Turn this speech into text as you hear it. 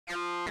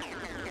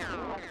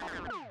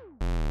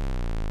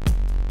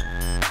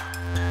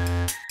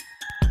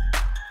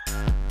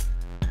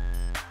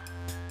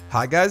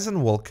Hi guys,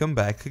 and welcome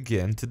back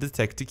again to the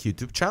TechTech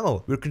YouTube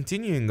channel. We're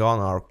continuing on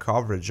our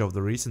coverage of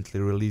the recently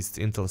released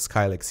Intel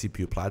Skylake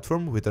CPU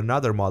platform with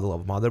another model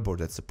of motherboard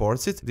that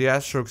supports it, the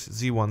ASRock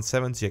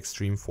Z170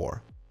 Extreme4.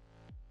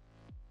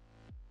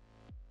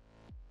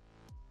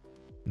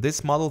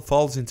 This model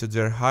falls into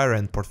their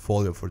higher-end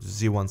portfolio for the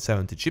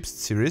Z170 chipset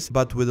series,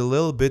 but with a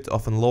little bit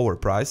of a lower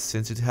price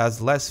since it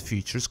has less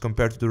features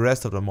compared to the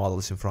rest of the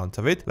models in front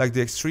of it, like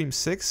the Extreme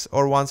 6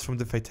 or ones from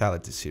the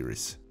Fatality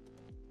series.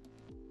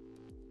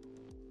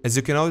 As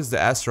you can notice, the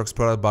ASRock's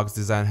product box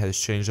design has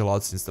changed a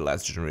lot since the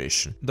last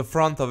generation. The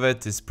front of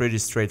it is pretty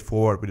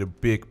straightforward with a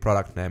big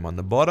product name on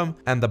the bottom,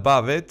 and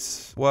above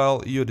it,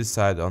 well, you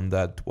decide on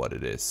that what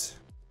it is.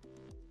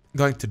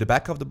 Going to the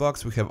back of the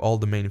box, we have all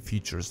the main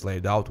features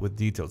laid out with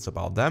details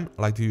about them,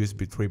 like the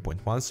USB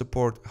 3.1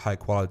 support, high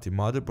quality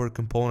motherboard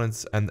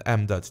components and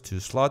M.2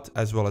 slot,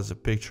 as well as a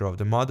picture of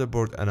the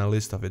motherboard and a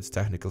list of its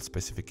technical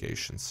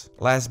specifications.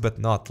 Last but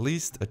not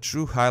least, a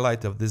true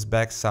highlight of this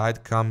back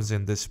side comes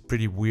in this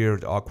pretty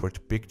weird, awkward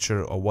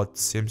picture of what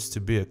seems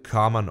to be a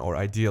common or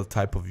ideal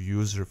type of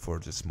user for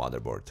this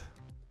motherboard.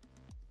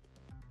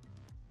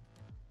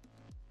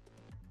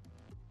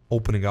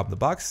 Opening up the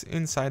box,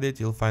 inside it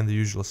you'll find the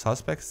usual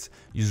suspects: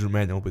 user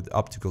manual with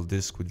optical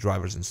disc with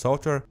drivers and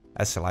software,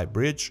 SLI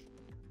bridge,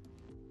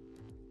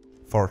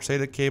 4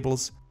 SATA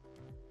cables,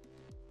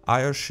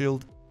 IR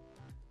shield,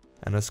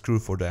 and a screw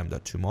for the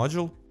M.2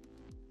 module,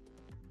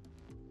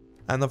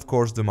 and of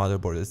course the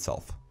motherboard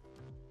itself.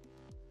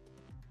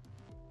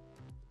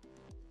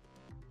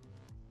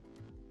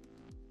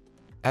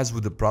 As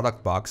with the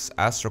product box,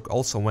 ASRock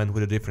also went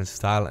with a different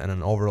style and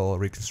an overall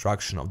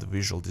reconstruction of the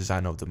visual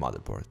design of the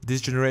motherboard.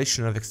 This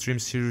generation of Extreme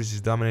series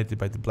is dominated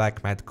by the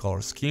black matte color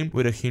scheme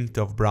with a hint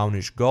of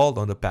brownish gold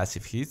on the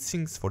passive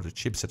heatsinks for the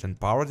chipset and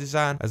power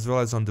design, as well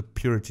as on the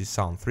Purity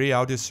Sound 3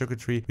 audio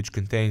circuitry, which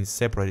contains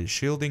separated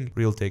shielding,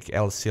 Realtek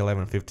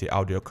LC1150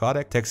 audio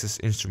codec, Texas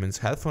Instruments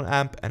headphone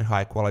amp, and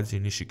high quality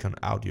Nichicon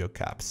audio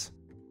caps.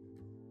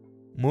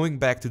 Moving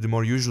back to the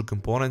more usual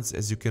components,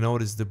 as you can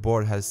notice, the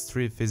board has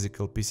 3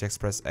 physical PCI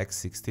Express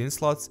X16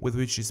 slots, with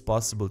which is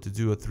possible to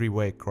do a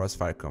 3-way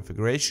crossfire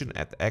configuration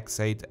at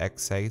X8,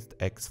 X8,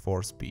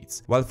 X4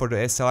 speeds, while for the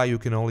SLI you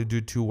can only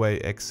do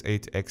 2-way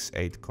X8,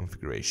 X8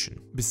 configuration.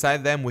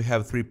 Beside them we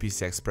have 3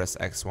 PCI Express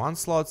X1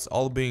 slots,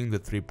 all being the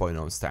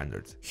 3.0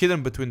 standard.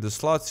 Hidden between the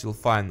slots you'll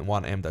find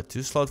one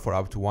M.2 slot for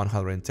up to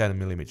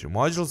 110mm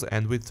modules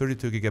and with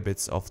 32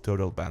 gigabits of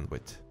total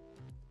bandwidth.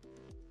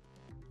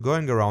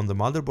 Going around the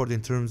motherboard,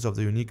 in terms of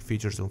the unique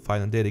features, you'll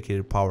find a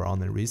dedicated power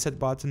on and reset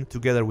button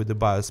together with the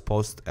BIOS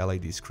post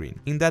LED screen.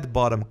 In that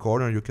bottom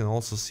corner you can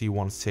also see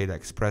one SATA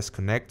Express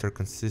connector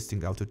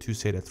consisting of the 2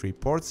 SATA 3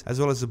 ports, as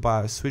well as a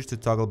BIOS switch to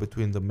toggle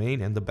between the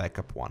main and the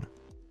backup one.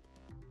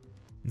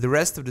 The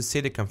rest of the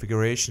SATA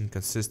configuration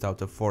consists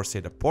out of 4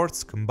 SATA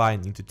ports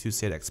combined into 2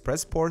 SATA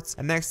Express ports,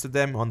 and next to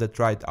them on that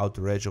right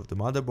outer edge of the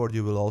motherboard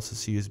you will also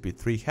see USB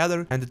 3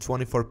 header and the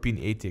 24-pin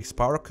ATX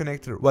power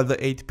connector, while the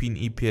 8-pin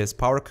EPS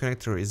power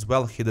connector is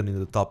well hidden in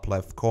the top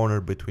left corner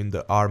between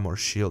the armor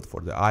shield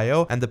for the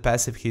I/O and the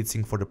passive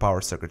heatsink for the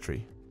power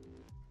circuitry.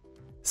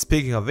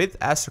 Speaking of it,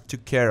 ASRock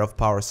took care of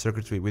power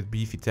circuitry with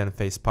beefy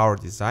 10-phase power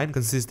design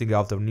consisting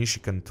of the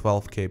Nichicon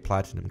 12K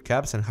platinum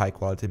caps and high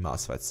quality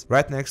MOSFETs.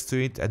 Right next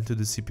to it and to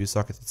the CPU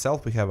socket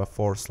itself we have a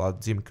 4-slot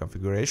DIMM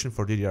configuration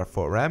for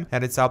DDR4 RAM,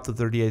 and it's up to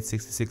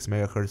 3866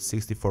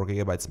 MHz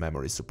 64GB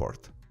memory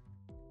support.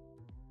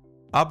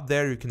 Up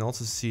there you can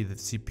also see the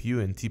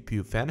CPU and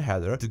TPU fan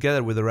header,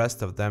 together with the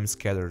rest of them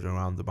scattered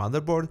around the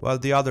motherboard, while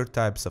the other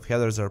types of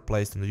headers are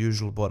placed on the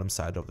usual bottom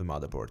side of the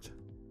motherboard.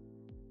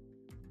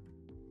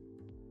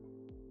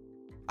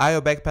 I/O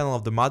back panel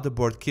of the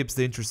motherboard keeps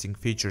the interesting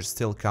features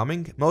still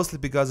coming, mostly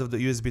because of the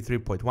USB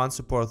 3.1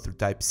 support through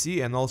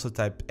Type-C and also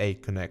Type-A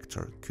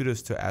connector.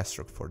 Kudos to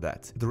ASRock for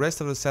that. The rest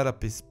of the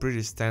setup is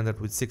pretty standard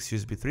with 6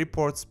 USB 3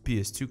 ports,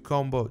 PS2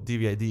 combo,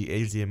 DVI-D,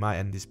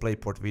 HDMI and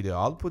DisplayPort video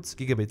outputs,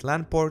 gigabit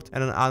LAN port,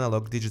 and an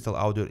analog digital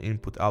audio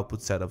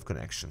input-output set of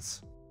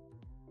connections.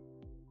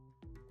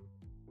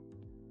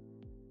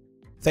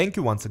 Thank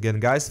you once again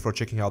guys for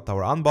checking out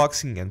our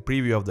unboxing and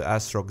preview of the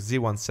ASRock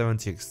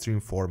Z170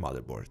 Extreme4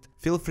 motherboard.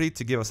 Feel free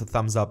to give us a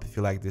thumbs up if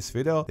you like this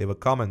video, leave a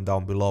comment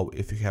down below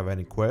if you have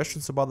any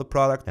questions about the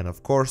product, and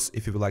of course,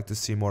 if you would like to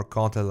see more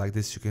content like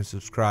this you can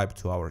subscribe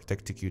to our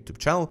TechTech YouTube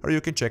channel, or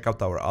you can check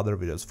out our other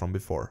videos from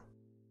before.